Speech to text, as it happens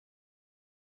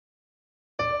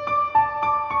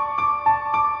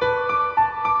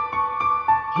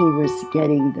he was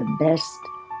getting the best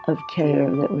of care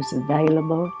that was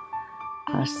available.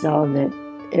 I saw that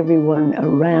everyone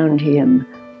around him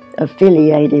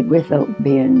affiliated with Oak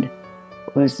Bend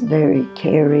was very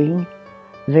caring,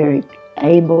 very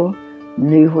able,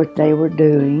 knew what they were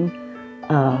doing.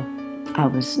 I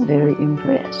was very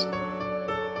impressed.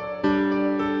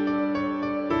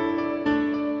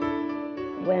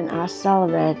 When I saw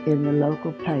that in the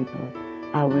local paper,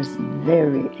 I was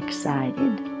very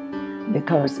excited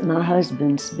because my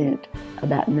husband spent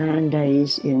about 9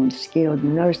 days in skilled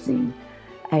nursing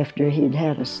after he'd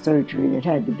had a surgery that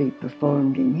had to be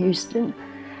performed in Houston.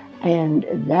 And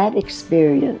that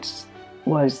experience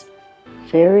was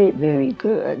very, very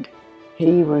good.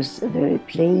 He was very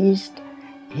pleased.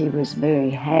 He was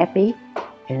very happy.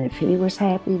 And if he was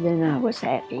happy, then I was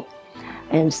happy.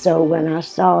 And so when I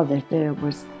saw that there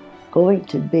was going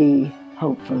to be,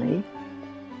 hopefully,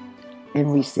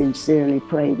 and we sincerely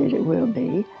pray that it will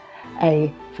be,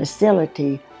 a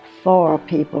facility for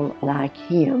people like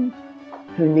him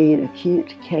who need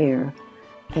acute care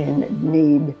and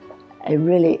need a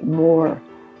really more,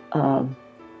 I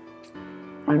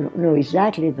don't know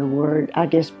exactly the word, I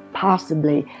guess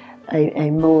possibly a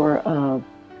more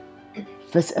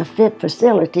a fit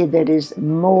facility that is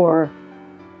more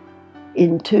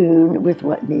in tune with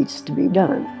what needs to be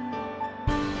done.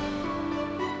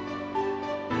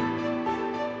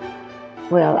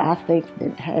 Well, I think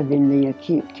that having the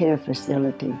acute care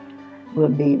facility will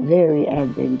be very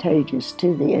advantageous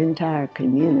to the entire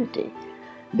community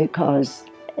because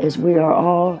as we are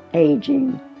all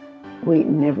aging, we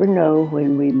never know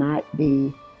when we might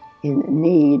be in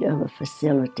need of a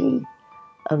facility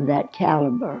of that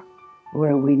caliber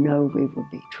where we know we will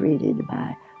be treated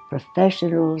by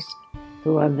professionals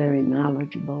who are very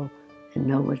knowledgeable and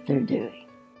know what they're doing.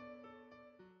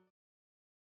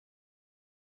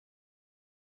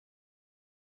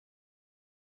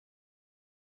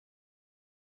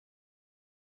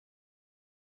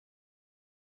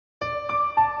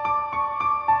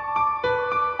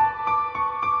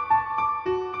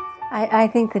 I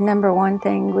think the number one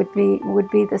thing would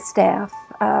be the staff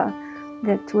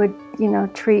that would,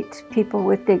 treat people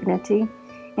with dignity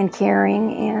and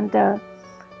caring, and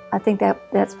I think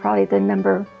that's probably the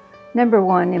number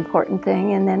one important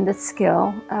thing, and then the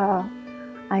skill.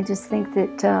 I just think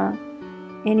that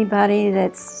anybody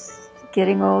that's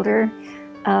getting older,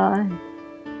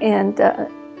 and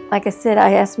like I said,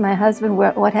 I asked my husband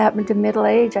what happened to middle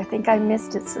age. I think I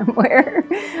missed it somewhere.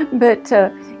 But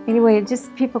anyway,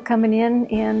 just people coming in,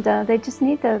 and they just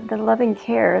need the loving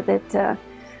care that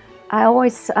I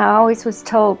always was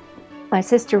told. My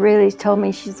sister really told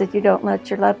me, she said, you don't let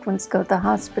your loved ones go to the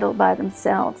hospital by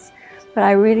themselves. But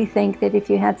I really think that if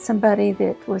you had somebody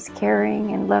that was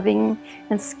caring and loving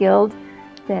and skilled,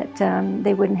 that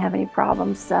they wouldn't have any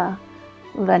problems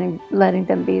letting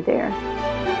them be there.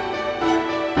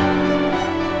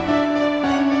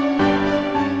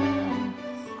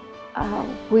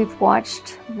 We've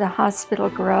watched the hospital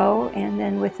grow, and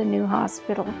then with the new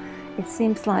hospital, it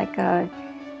seems like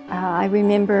I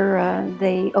remember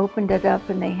they opened it up,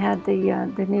 and they had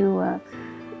the new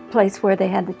place where they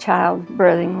had the child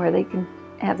birthing, where they can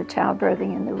have the child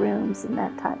birthing in the rooms and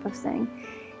that type of thing.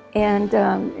 And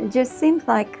it just seems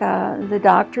like the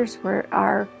doctors were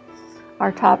our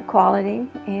top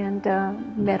quality, and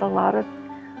met a lot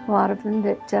of them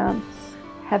that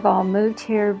have all moved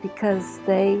here because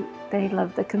they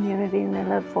love the community and they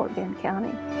love Fort Bend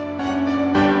County.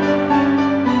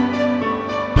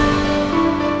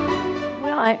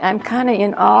 Well, I'm kind of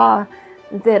in awe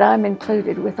that I'm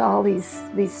included with all these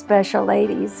special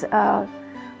ladies.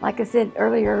 Like I said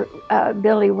earlier,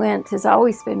 Billy Went has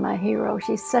always been my hero.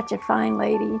 She's such a fine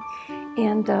lady,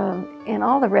 and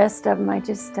all the rest of them,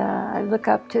 I look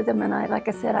up to them, and like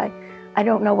I said, I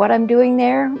don't know what I'm doing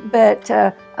there, but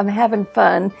I'm having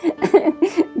fun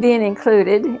being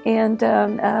included. And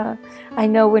I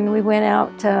know when we went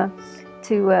out to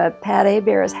Pat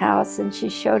Abear's house, and she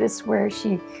showed us where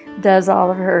she does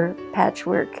all of her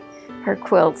patchwork, her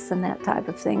quilts and that type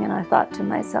of thing, and I thought to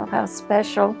myself, how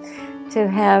special to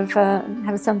have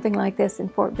something like this in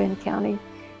Fort Bend County.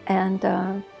 And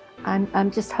I'm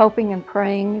just hoping and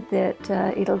praying that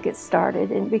it'll get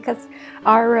started, and because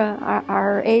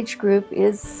our age group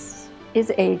is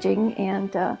aging,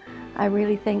 and I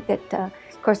really think that,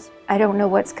 of course, I don't know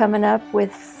what's coming up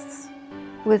with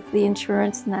the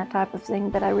insurance and that type of thing,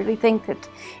 but I really think that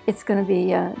it's going to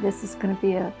be this is going to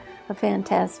be a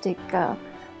fantastic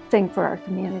thing for our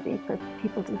community, for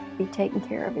people to be taken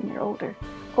care of in their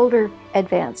older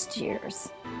advanced years.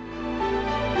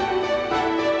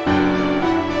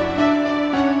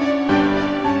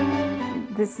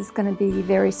 this is going to be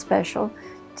very special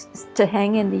to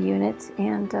hang in the unit,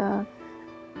 and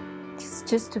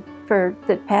for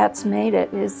that Pat's made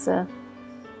it is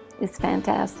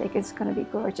fantastic. It's going to be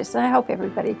gorgeous, and I hope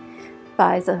everybody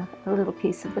buys a little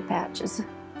piece of the patches.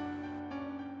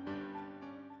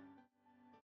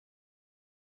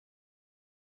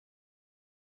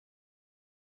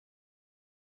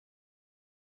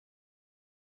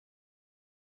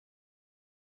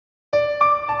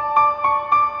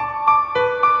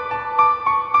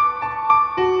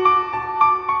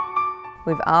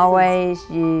 We've always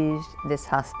used this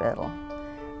hospital,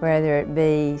 whether it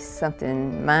be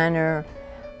something minor,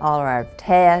 all of our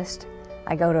tests.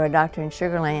 I go to a doctor in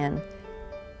Sugar Land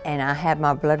and I have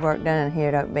my blood work done here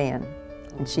at Oak Bend,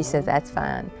 and she says that's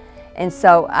fine. And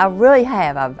so I really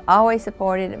have. I've always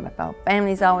supported it. My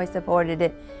family's always supported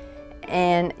it.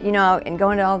 And you know, and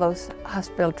going to all those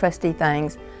hospital trustee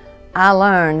things, I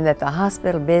learned that the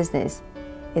hospital business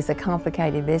is a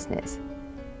complicated business.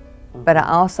 But I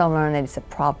also learned that it's a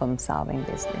problem-solving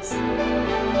business.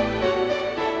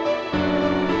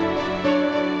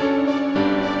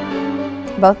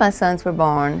 Both my sons were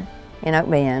born in Oak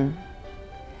Bend,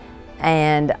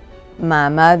 and my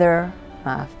mother,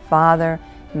 my father,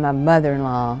 and my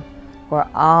mother-in-law were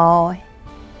all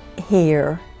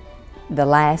here the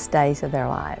last days of their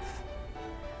life.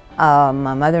 My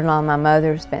mother-in-law and my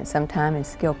mother spent some time in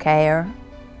skilled care,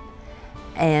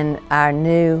 and our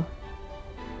new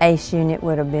ACE unit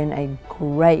would have been a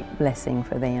great blessing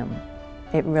for them.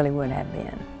 It really would have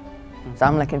been. So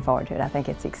I'm looking forward to it. I think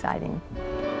it's exciting.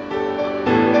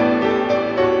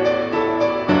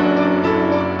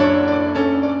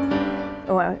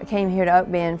 Well, I came here to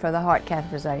Oak Bend for the heart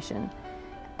catheterization,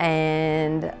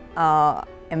 and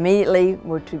immediately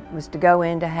was to go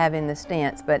into having the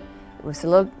stents, but it was a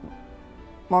little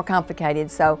more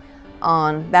complicated. So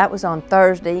that was on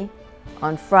Thursday.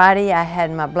 On Friday, I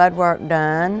had my blood work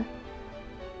done,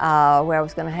 where I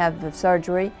was going to have the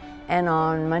surgery, and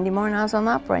on Monday morning I was on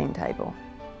the operating table.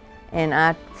 And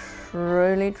I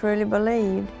truly, truly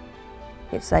believed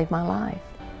it saved my life.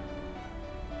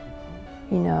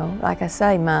 You know, like I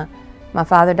say, my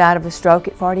father died of a stroke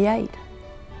at 48.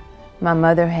 My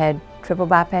mother had triple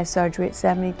bypass surgery at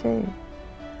 72.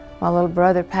 My little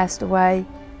brother passed away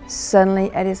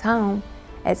suddenly at his home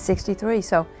at 63.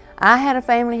 So I had a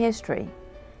family history,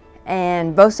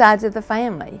 and both sides of the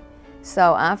family.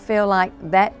 So I feel like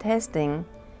that testing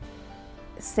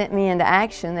sent me into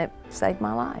action that saved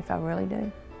my life. I really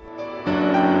do.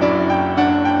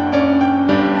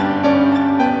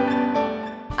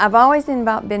 I've always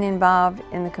been involved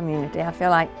in the community. I feel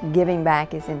like giving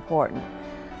back is important.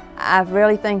 I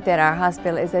really think that our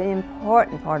hospital is an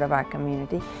important part of our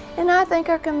community, and I think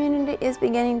our community is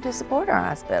beginning to support our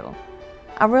hospital.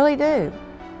 I really do.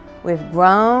 We've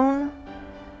grown.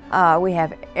 We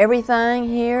have everything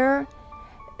here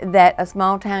that a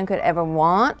small town could ever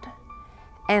want.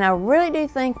 And I really do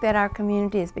think that our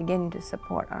community is beginning to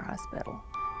support our hospital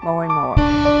more and more.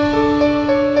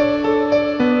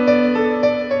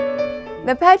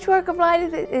 The Patchwork of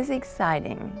Light is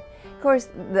exciting. Of course,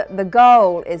 the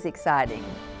goal is exciting,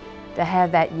 to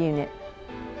have that unit,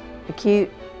 acute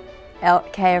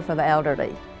care for the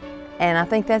elderly. And I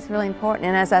think that's really important.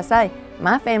 And as I say,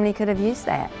 my family could have used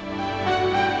that.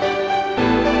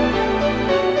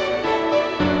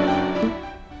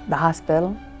 The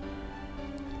hospital.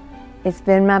 It's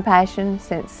been my passion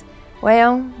since,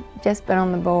 well, just been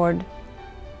on the board.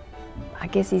 I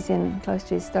guess he's in close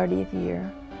to his 30th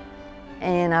year.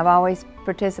 And I've always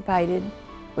participated.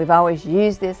 We've always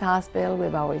used this hospital.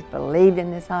 We've always believed in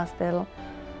this hospital.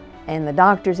 And the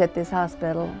doctors at this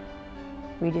hospital,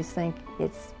 we just think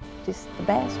it's just the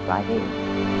best right here.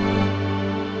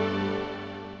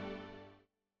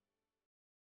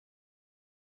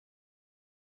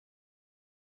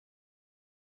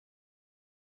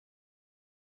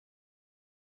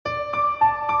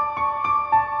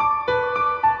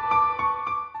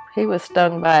 He was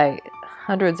stung by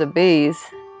hundreds of bees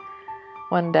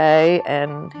one day,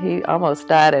 and he almost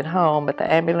died at home, but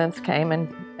the ambulance came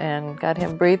and got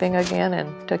him breathing again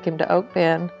and took him to Oak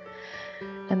Bend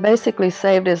and basically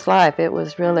saved his life. It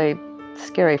was really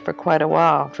scary for quite a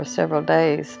while, for several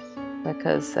days,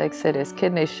 because they said his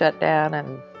kidneys shut down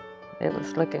and it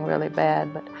was looking really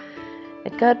bad. But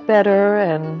it got better,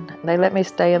 and they let me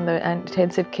stay in the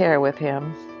intensive care with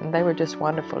him, and they were just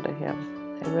wonderful to him.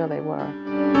 They really were.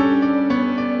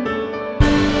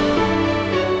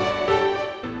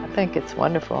 I think it's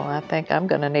wonderful. I think I'm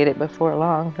going to need it before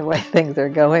long, the way things are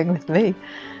going with me.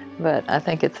 But I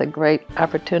think it's a great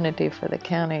opportunity for the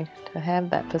county to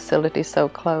have that facility so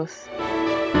close.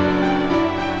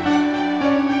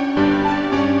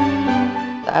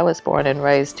 I was born and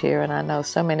raised here, and I know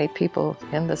so many people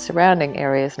in the surrounding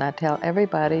areas, and I tell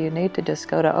everybody, you need to just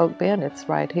go to Oak Bend. It's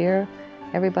right here.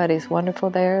 Everybody's wonderful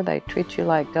there. They treat you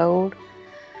like gold.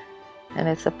 And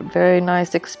it's a very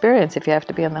nice experience if you have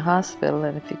to be in the hospital,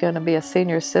 and if you're going to be a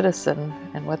senior citizen,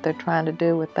 and what they're trying to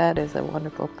do with that is a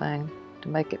wonderful thing to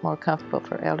make it more comfortable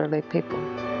for elderly people.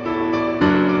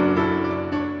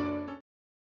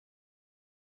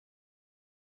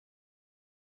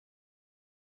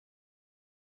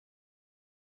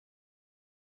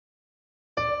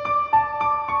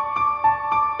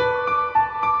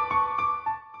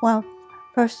 Well,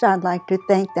 first I'd like to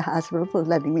thank the hospital for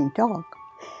letting me talk,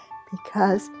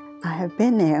 because I have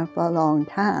been there for a long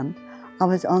time. I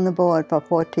was on the board for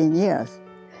 14 years.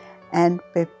 And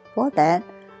before that,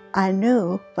 I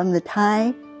knew from the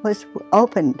time it was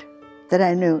opened that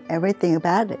I knew everything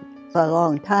about it for a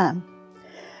long time.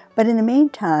 But in the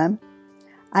meantime,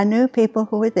 I knew people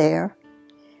who were there,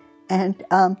 and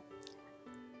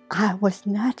I was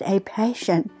not a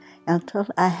patient until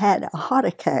I had a heart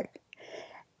attack.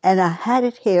 And I had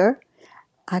it here.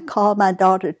 I called my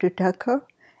daughter to take her.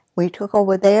 We took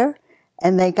over there,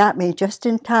 and they got me just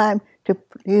in time to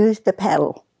use the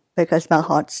paddle because my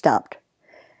heart stopped.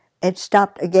 It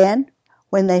stopped again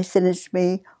when they sentenced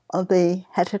me, they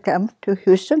had to come to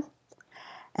Houston,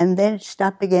 and then it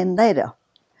stopped again later.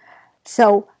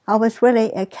 So I was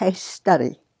really a case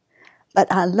study,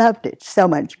 but I loved it so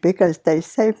much because they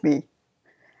saved me.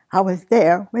 I was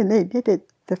there when they did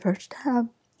it the first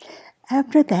time.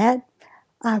 After that,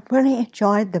 I really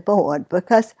enjoyed the board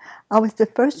because I was the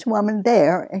first woman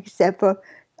there, except for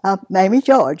Mamie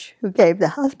George, who gave the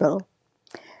hospital.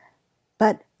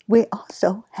 But we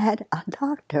also had a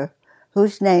doctor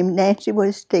whose name Nancy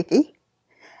was Sticky,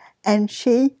 and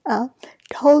she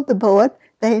told the board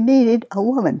they needed a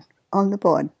woman on the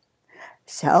board.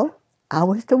 So I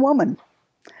was the woman.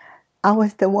 I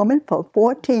was the woman for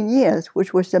 14 years,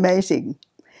 which was amazing,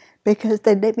 because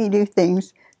they let me do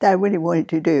things that I really wanted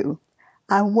to do.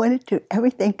 I wanted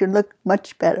everything to look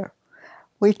much better.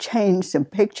 We changed some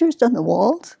pictures on the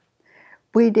walls.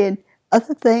 We did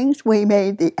other things. We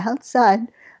made the outside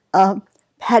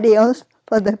patios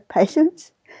for the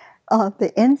patients,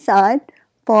 the inside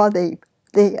for the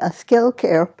skilled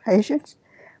care patients.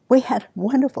 We had a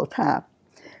wonderful time,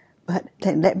 but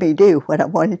they let me do what I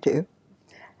wanted to.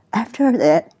 After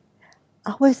that,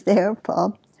 I was there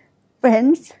for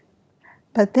friends,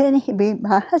 but then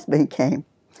my husband came.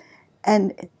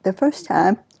 And the first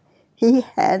time, he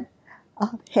had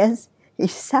his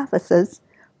esophagus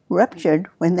ruptured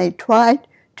when they tried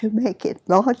to make it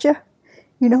larger.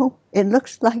 You know, it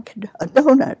looks like a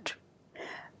donut,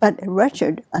 but it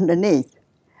ruptured underneath.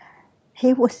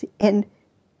 He was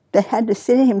they had to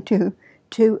send him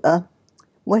to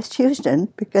West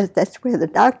Houston because that's where the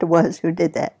doctor was who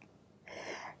did that.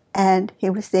 And he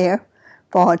was there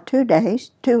for 2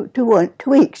 days, two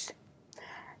weeks,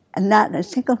 and not a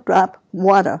single drop of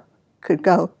water could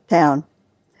go down.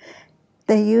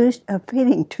 They used a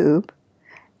feeding tube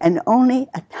and only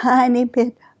a tiny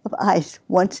bit of ice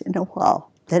once in a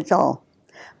while, that's all.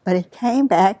 But he came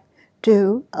back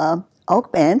to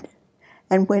Oak Bend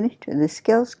and went to the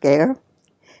skills care.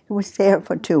 He was there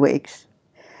for 2 weeks.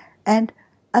 And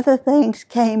other things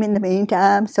came in the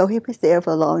meantime, so he was there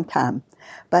for a long time.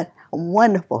 But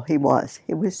wonderful he was.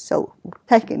 He was so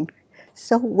taken,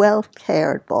 so well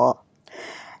cared for.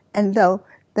 And though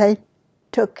they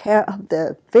took care of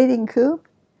the feeding coop,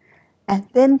 and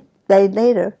then they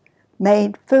later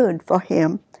made food for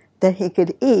him that he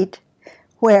could eat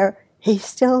where he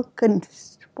still couldn't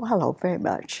swallow very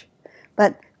much.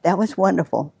 But that was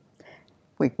wonderful.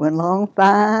 We went along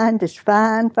fine, just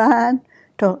fine,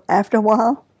 till after a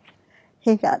while,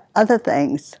 he got other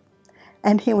things.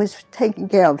 And he was taken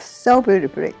care of so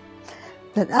beautifully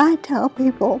that I tell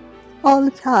people all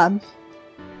the time,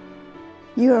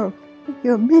 you're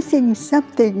missing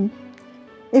something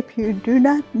if you do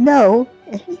not know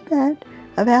anything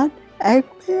about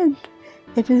Oak Bend.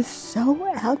 It is so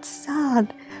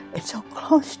outside, it's so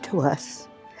close to us.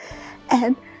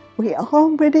 And we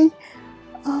all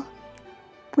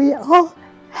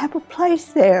have a place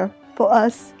there for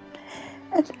us.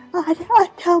 And I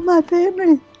tell my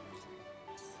family,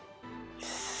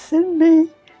 send me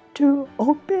to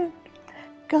Oak Bend.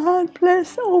 God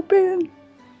bless Oak Bend.